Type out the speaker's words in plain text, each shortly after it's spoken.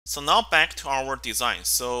So now back to our design.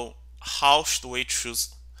 So how should we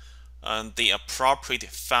choose the appropriate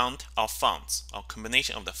font or fonts or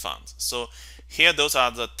combination of the fonts? So here those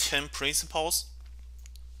are the 10 principles.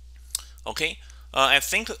 Okay, I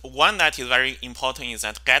think one that is very important is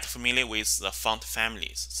that get familiar with the font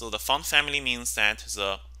families. So the font family means that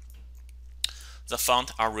the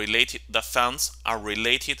fonts are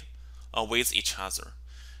related with each other,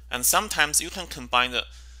 and sometimes you can combine the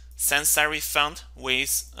sans serif font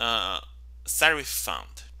with serif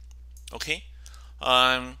font. Okay,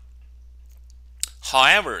 um,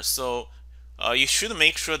 however, so you should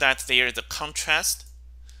make sure that there is a contrast.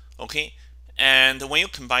 Okay, and when you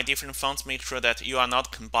combine different fonts, make sure that you are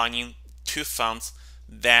not combining two fonts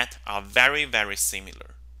that are very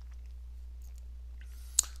similar.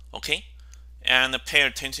 Okay, and pay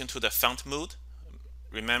attention to the font mood.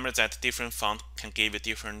 Remember that different font can give you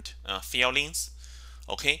different feelings.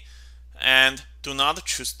 Okay, and do not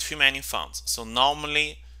choose too many fonts. So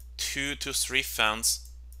normally 2 to 3 fonts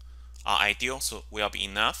are ideal, so will be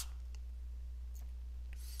enough.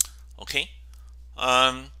 Okay,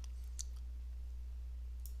 um,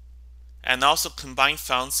 and also combine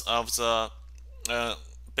fonts of the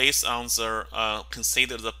based on the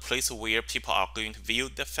consider the place where people are going to view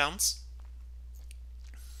the fonts.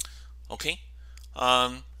 Okay,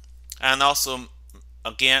 um, and also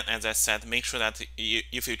again, as I said, make sure that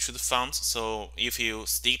if you choose fonts, so if you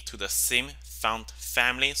stick to the same font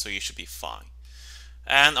family, so you should be fine.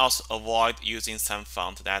 And also avoid using some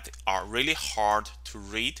fonts that are really hard to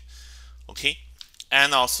read. Okay,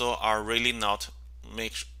 and also are really not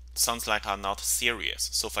make sounds like are not serious.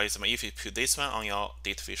 So for example, if you put this one on your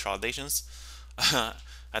data visualizations,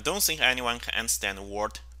 I don't think anyone can understand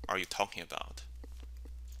what are you talking about.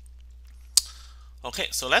 Okay,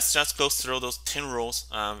 so let's just go through those 10 rules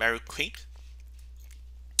very quick.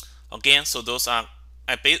 Again, so those are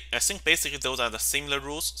I think basically those are the similar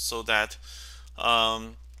rules, so that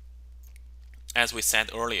as we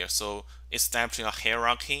said earlier, so establishing a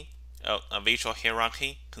hierarchy, a visual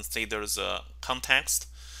hierarchy, consider the context,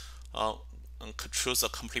 choose a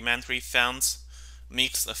complementary fonts,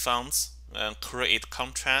 mix the fonts, create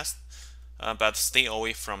contrast, but stay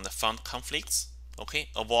away from the font conflicts. Okay,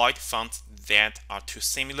 avoid fonts that are too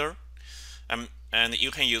similar, and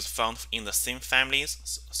you can use fonts in the same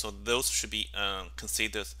families. So those should be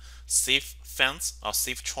considered safe fonts or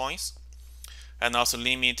safe choice, and also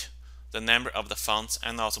limit the number of the fonts,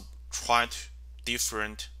 and also try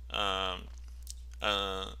different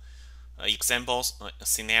examples,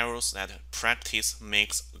 scenarios that practice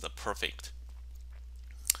makes the perfect.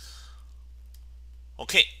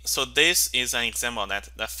 Okay, so this is an example that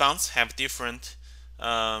the fonts have different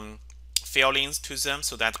feelings to them,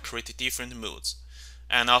 so that create different moods,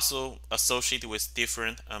 and also associated with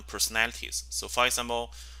different personalities. So for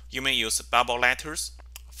example, you may use bubble letters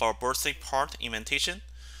for birthday part invitation,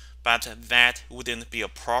 but that wouldn't be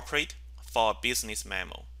appropriate for a business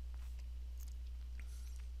memo.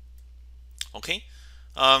 Okay,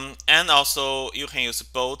 and also you can use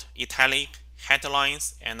bold, italic,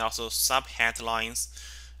 headlines, and also sub-headlines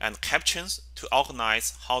and captions to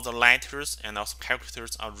organize how the letters and also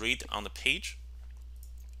characters are read on the page.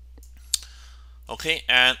 Okay,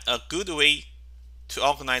 and a good way to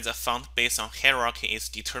organize a font based on hierarchy is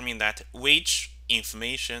determine that which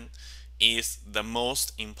information is the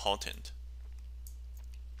most important.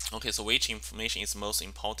 Okay, so which information is most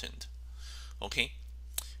important. Okay,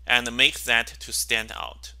 and make that to stand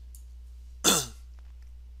out.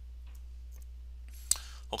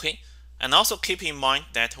 Okay, and also keep in mind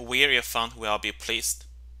that where your font will be placed.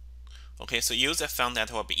 Okay, so use a font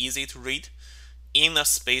that will be easy to read in a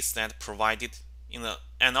space that provided in the,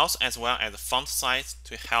 and also as well as the font size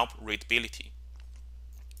to help readability.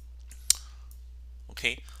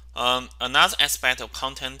 Okay, another aspect of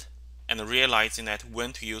content and realizing that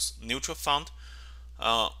when to use neutral font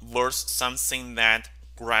versus something that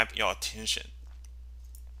grab your attention.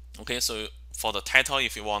 Okay, so for the title,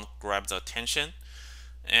 if you want to grab the attention,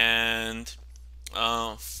 and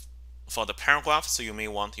for the paragraph, so you may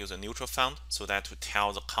want to use a neutral font so that to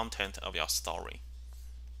tell the content of your story.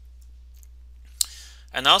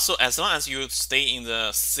 And also, as long as you stay in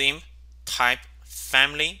the same type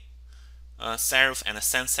family, serif and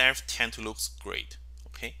sans serif tend to look great.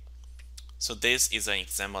 Okay, so this is an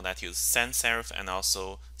example that uses sans serif and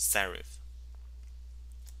also serif.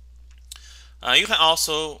 You can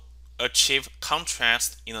also achieve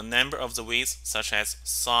contrast in a number of the ways, such as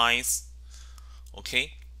size,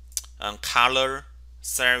 okay, color,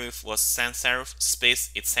 serif was sans serif, space,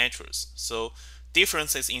 etc. So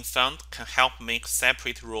differences in font can help make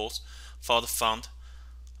separate roles for the font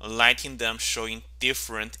letting them showing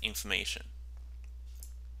different information.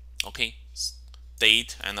 Okay,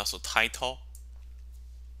 date and also title.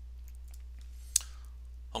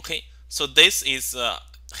 Okay, so this is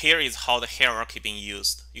here is how the hierarchy being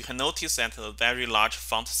used. You can notice that a very large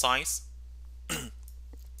font size.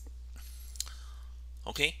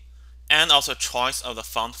 Okay, and also choice of the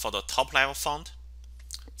font for the top level font.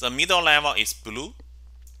 The middle level is blue.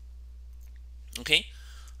 Okay,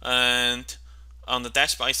 and on the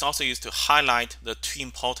dashboard, it's also used to highlight the two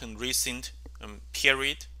important recent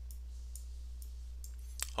period.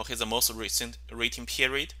 Okay, the most recent rating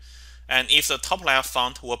period. And if the top level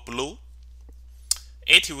font were blue,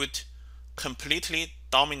 it would completely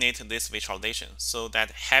dominate this visualization, so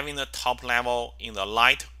that having the top level in the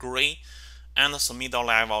light gray and the middle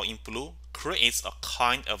level in blue creates a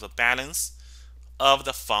kind of a balance of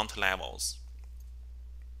the font levels.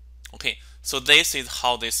 Okay, so this is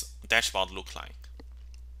how this dashboard look like.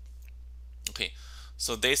 Okay,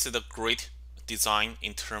 so this is a great design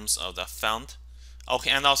in terms of the font.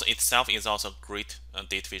 Okay, and also itself is also great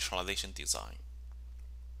data visualization design.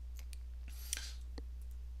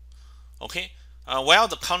 Okay, while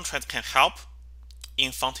the contrast can help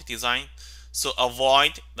in font design, so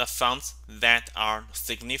avoid the fonts that are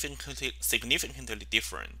significantly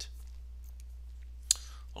different.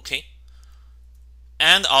 Okay,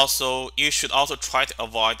 and also you should also try to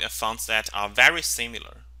avoid the fonts that are very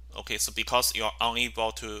similar. Okay, so because you're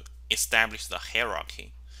unable to establish the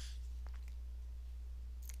hierarchy.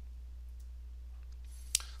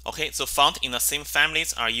 Okay, so fonts in the same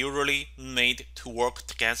families are usually made to work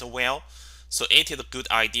together well. So it is a good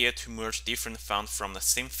idea to merge different fonts from the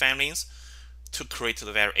same families to create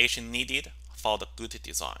the variation needed for the good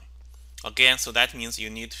design. Again, so that means you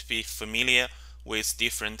need to be familiar with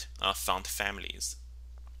different font families.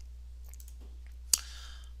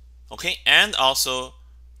 Okay, and also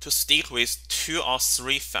to stick with 2 or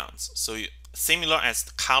 3 fonts. So similar as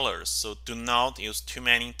the colors, so do not use too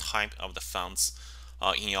many type of the fonts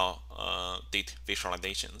in your data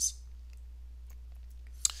visualizations.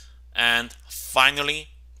 And finally,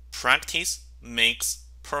 practice makes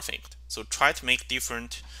perfect. So try to make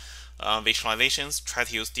different visualizations, try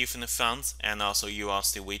to use different fonts, and also you will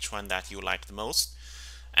see which one that you like the most.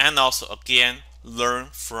 And also again, learn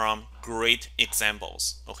from great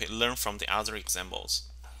examples. Okay, learn from the other examples.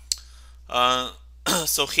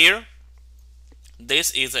 So here,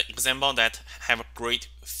 this is an example that have a great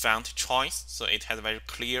font choice. So it has a very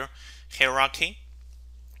clear hierarchy.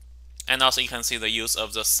 And also you can see the use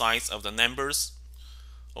of the size of the numbers.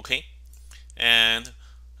 Okay, and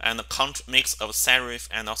the mix of serif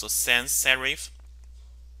and also sans serif.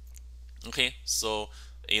 Okay, so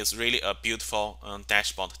it's really a beautiful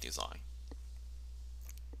dashboard design.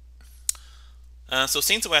 So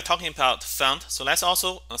since we're talking about font, so let's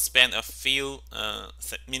also spend a few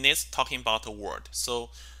minutes talking about the word. So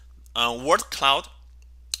word cloud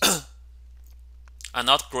are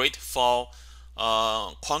not great for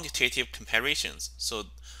quantitative comparisons. So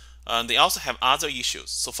they also have other issues.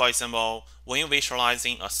 So for example, when you're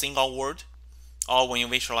visualizing a single word or when you're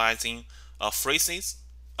visualizing a phrase,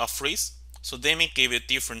 so they may give you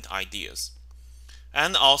different ideas.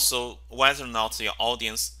 And also whether or not your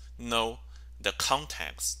audience know the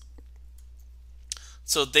context.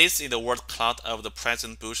 So this is the word cloud of the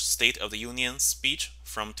President Bush State of the Union speech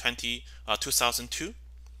from 2002.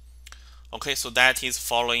 Okay, so that is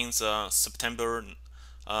following the September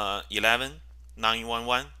 11,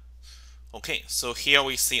 9/11. Okay, so here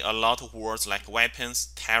we see a lot of words like weapons,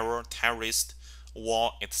 terror, terrorist,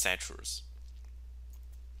 war, etc.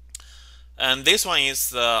 And this one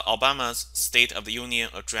is Obama's State of the Union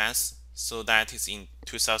address. So that is in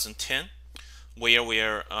 2010, where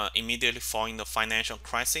we're immediately following the financial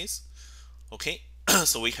crisis. Okay,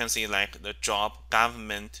 so we can see like the job,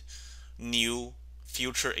 government, new,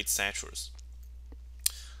 future, etc.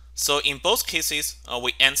 So in both cases,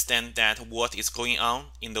 we understand that what is going on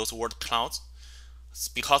in those word clouds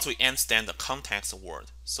because we understand the context of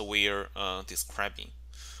word. So we are describing.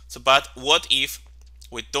 So, but what if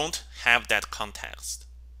we don't have that context?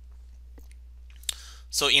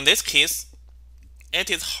 So in this case, it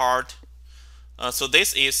is hard. So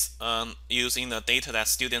this is using the data that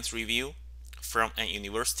students review from a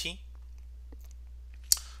university.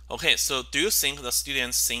 Okay, so do you think the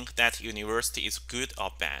students think that university is good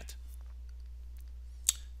or bad?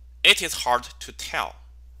 It is hard to tell,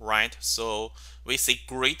 right? So we see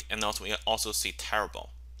great and also we also see terrible.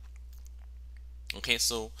 Okay,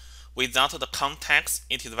 so without the context,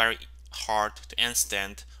 it is very hard to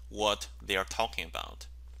understand what they are talking about.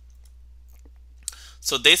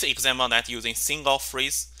 So this example that using single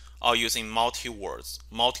phrase or using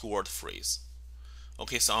multi-word phrase.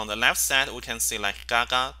 Okay, so on the left side we can see like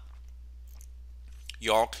Gaga,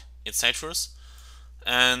 York, etc.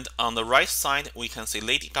 And on the right side we can see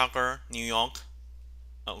Lady Gaga, New York,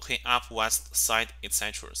 okay, up west side,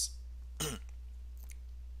 etc.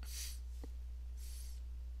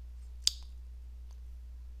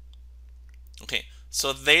 Okay,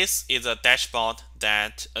 so this is a dashboard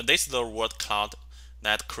that this is the word cloud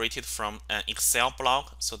that created from an Excel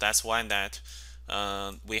block. So that's why that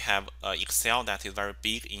we have Excel that is very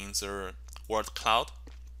big in the word cloud.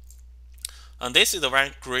 And this is a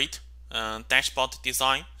very great dashboard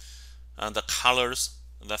design. The colors,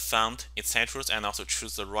 the font, etc., and also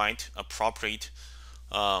choose the right appropriate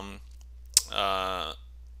um,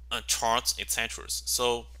 charts, etc.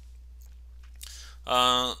 So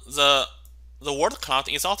the word cloud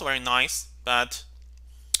is also very nice, but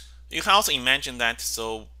you can also imagine that.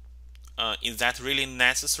 So is that really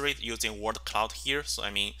necessary using word cloud here? So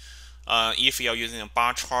I mean, if you are using a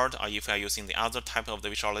bar chart, or if you are using the other type of the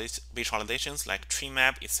visualizations like tree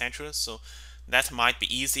map, etc., so that might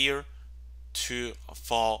be easier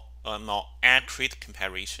for a more accurate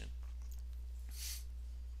comparison.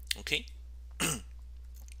 Okay,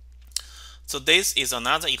 so this is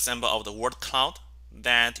another example of the word cloud.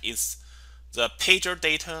 That is the pager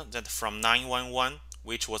data that from 911,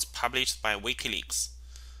 which was published by WikiLeaks.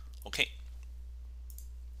 Okay,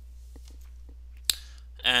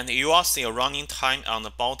 and you will see a running time on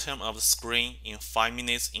the bottom of the screen in 5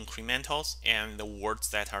 minutes incrementals and the words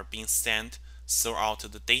that are being sent throughout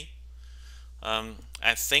the day.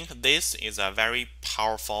 I think this is a very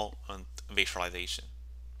powerful visualization.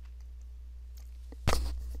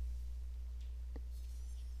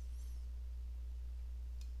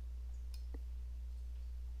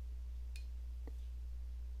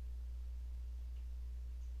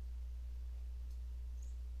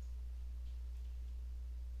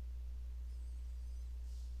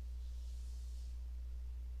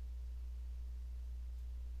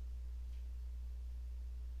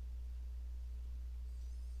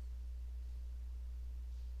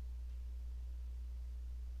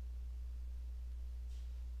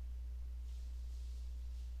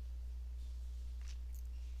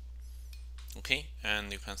 Okay,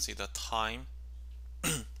 and you can see the time.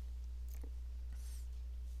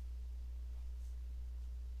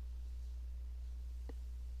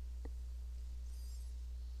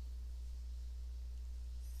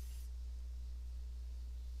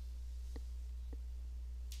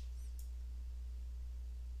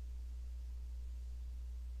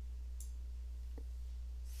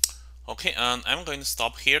 Okay, and I'm going to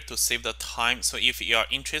stop here to save the time. So if you are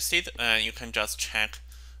interested, you can just check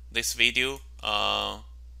this video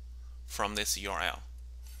from this URL.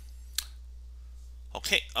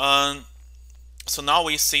 Okay, so now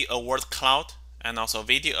we see a word cloud and also a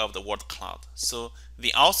video of the word cloud. So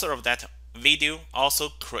the author of that video also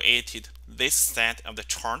created this set of the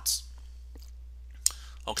charts.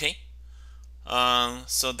 Okay,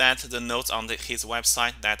 so that the notes on his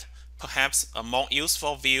website that perhaps a more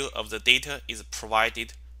useful view of the data is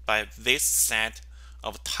provided by this set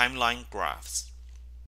of timeline graphs.